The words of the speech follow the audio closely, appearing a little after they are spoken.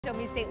Show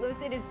me St.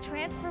 Louis. It is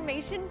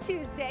Transformation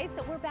Tuesday,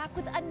 so we're back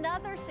with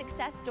another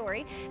success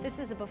story. This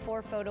is a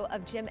before photo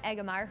of Jim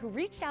Eggemeyer, who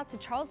reached out to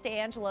Charles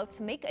D'Angelo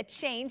to make a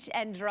change.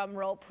 And drum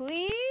roll,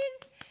 please.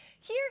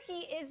 Here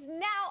he is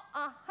now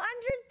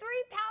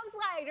 103 pounds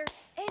lighter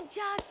in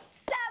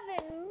just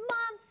 7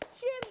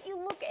 months. Jim, you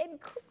look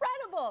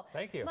incredible.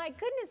 Thank you. My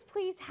goodness,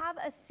 please have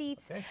a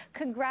seat. Okay.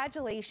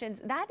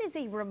 Congratulations. That is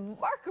a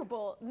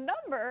remarkable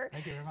number.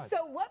 Thank you very much.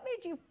 So what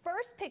made you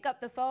first pick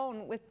up the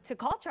phone to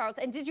call Charles?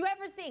 And did you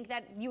ever think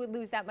that you would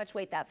lose that much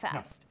weight that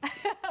fast?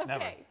 No, okay.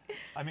 never.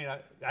 I mean, I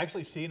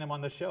actually seen him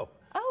on the show.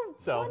 Oh,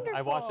 so wonderful.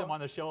 I watched him on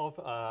the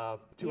show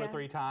two or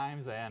three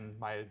times, and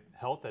my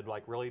health had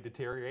like really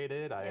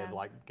deteriorated. I had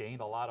like gained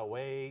a lot of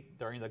weight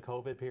during the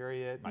COVID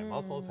period. My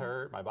muscles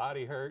hurt, my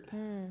body hurt.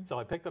 So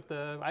I picked up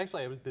I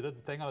did the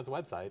thing on his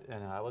website,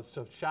 and I was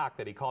so shocked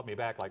that he called me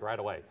back like right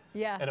away.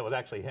 Yeah. And it was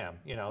actually him,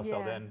 you know.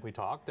 So then we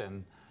talked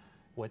and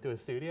went to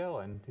his studio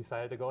and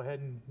decided to go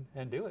ahead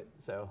and do it.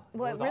 So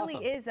well, it was really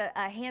awesome. is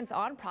a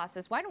hands-on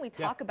process. Why don't we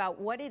talk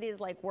about what it is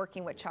like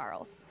working with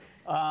Charles?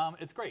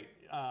 It's great.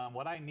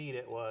 What I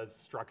needed was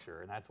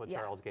structure, and that's what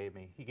Charles gave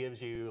me. He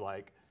gives you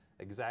like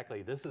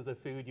exactly, this is the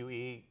food you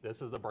eat,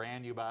 this is the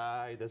brand you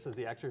buy, this is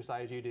the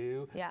exercise you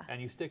do, and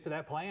you stick to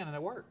that plan and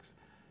it works.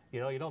 You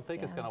know, you don't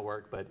think it's going to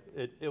work, but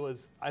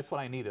that's what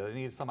I needed. I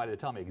needed somebody to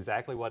tell me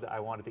exactly what I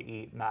wanted to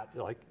eat, not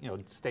like, you know,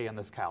 stay in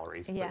this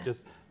calories, but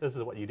just this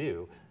is what you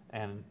do,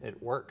 and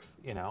it works,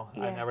 you know.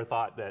 I never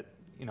thought that,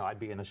 you know, I'd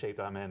be in the shape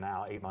that I'm in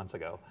now 8 months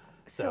ago.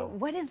 So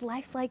what is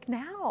life like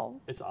now?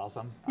 It's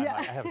awesome.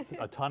 I have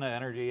a ton of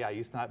energy. I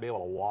used to not be able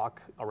to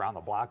walk around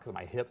the block because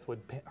my hips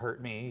would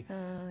hurt me.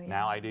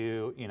 Now I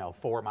do, you know,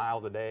 4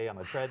 miles a day on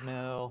the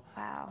treadmill.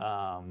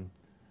 Wow.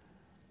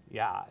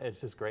 Yeah,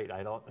 it's just great.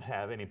 I don't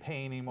have any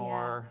pain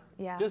anymore.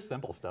 Just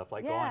simple stuff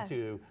like going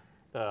to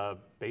the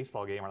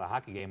baseball game or the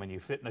hockey game and you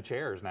fit in the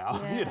chairs now.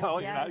 You know,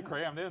 you're not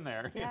crammed in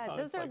there. Yeah, you know,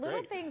 those are like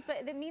little things,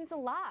 but it means a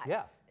lot.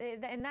 Yeah.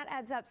 And that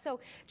adds up. So,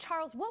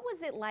 Charles, what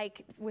was it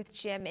like with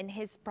Jim and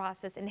his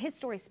process and his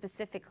story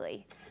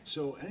specifically?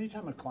 So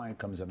anytime a client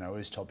comes in, I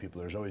always tell people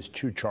there's always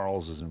two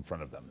Charleses in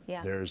front of them.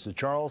 There's the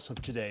Charles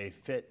of today,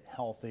 fit,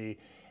 healthy,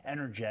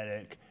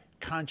 energetic,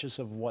 conscious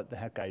of what the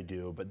heck I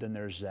do, but then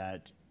there's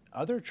that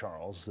other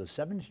Charles, the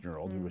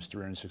 17-year-old who was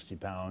 360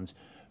 pounds,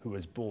 who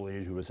was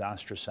bullied, who was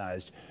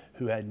ostracized,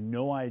 who had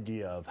no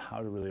idea of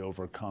how to really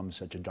overcome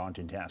such a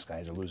daunting task. I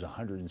had to lose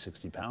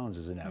 160 pounds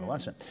as an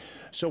adolescent.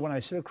 So when I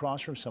sit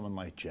across from someone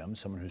like Jim,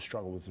 someone who's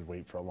struggled with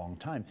weight for a long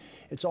time,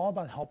 it's all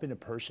about helping a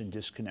person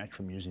disconnect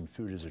from using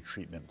food as a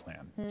treatment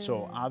plan.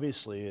 So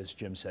obviously, as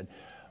Jim said,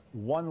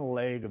 one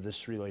leg of this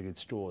three-legged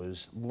stool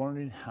is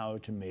learning how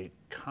to make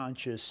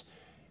conscious,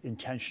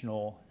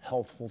 intentional,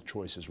 healthful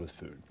choices with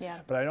food.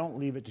 But I don't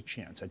leave it to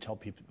chance. I tell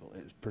people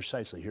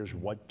precisely, here's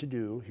what to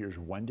do, here's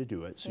when to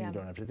do it, so you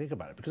don't have to think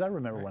about it. Because I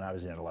remember when I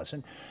was an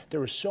adolescent, there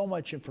was so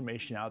much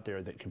information out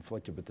there that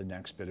conflicted with the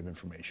next bit of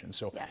information.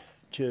 So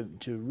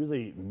to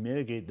really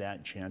mitigate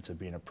that chance of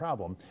being a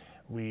problem,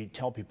 we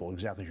tell people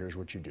exactly, here's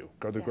what you do.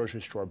 Go to the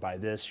grocery store, buy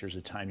this, here's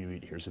the time you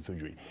eat, here's the food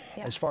you eat.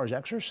 As far as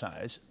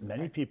exercise,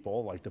 many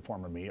people, like the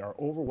former me, are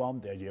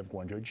overwhelmed with the idea of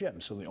going to a gym.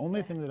 So the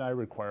only thing that I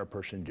require a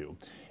person to do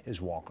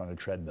is walk on a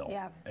treadmill.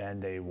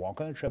 And they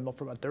walk on a treadmill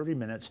for about 30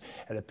 minutes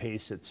at a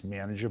pace that's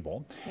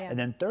manageable. And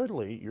then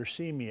thirdly, you're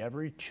seeing me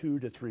every 2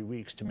 to 3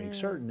 weeks to make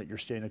certain that you're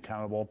staying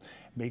accountable,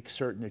 make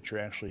certain that you're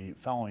actually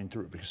following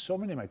through. Because so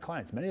many of my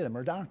clients, many of them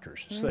are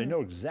doctors, so they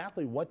know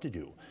exactly what to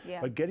do.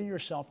 But getting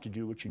yourself to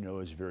do what you know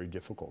is very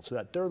difficult. So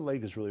that third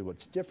leg is really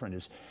what's different,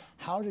 is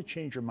how to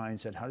change your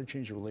mindset, how to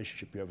change the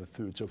relationship you have with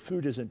food. So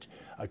food isn't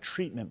a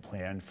treatment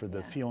plan for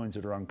the feelings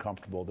that are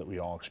uncomfortable that we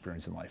all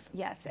experience in life.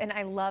 Yes, and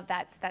I love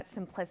that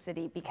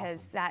simplicity,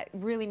 because that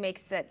really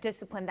makes that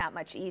discipline that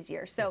much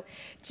easier. So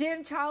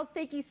Jim, Charles,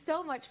 thank you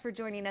so much for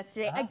joining us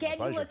today. Again,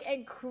 you look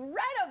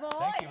incredible.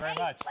 Thank you very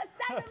much.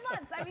 7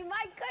 months. I mean,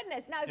 my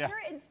goodness. Now, if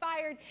you're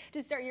inspired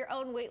to start your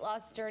own weight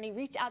loss journey,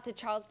 reach out to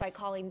Charles by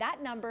calling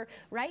that number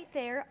right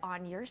there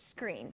on your screen.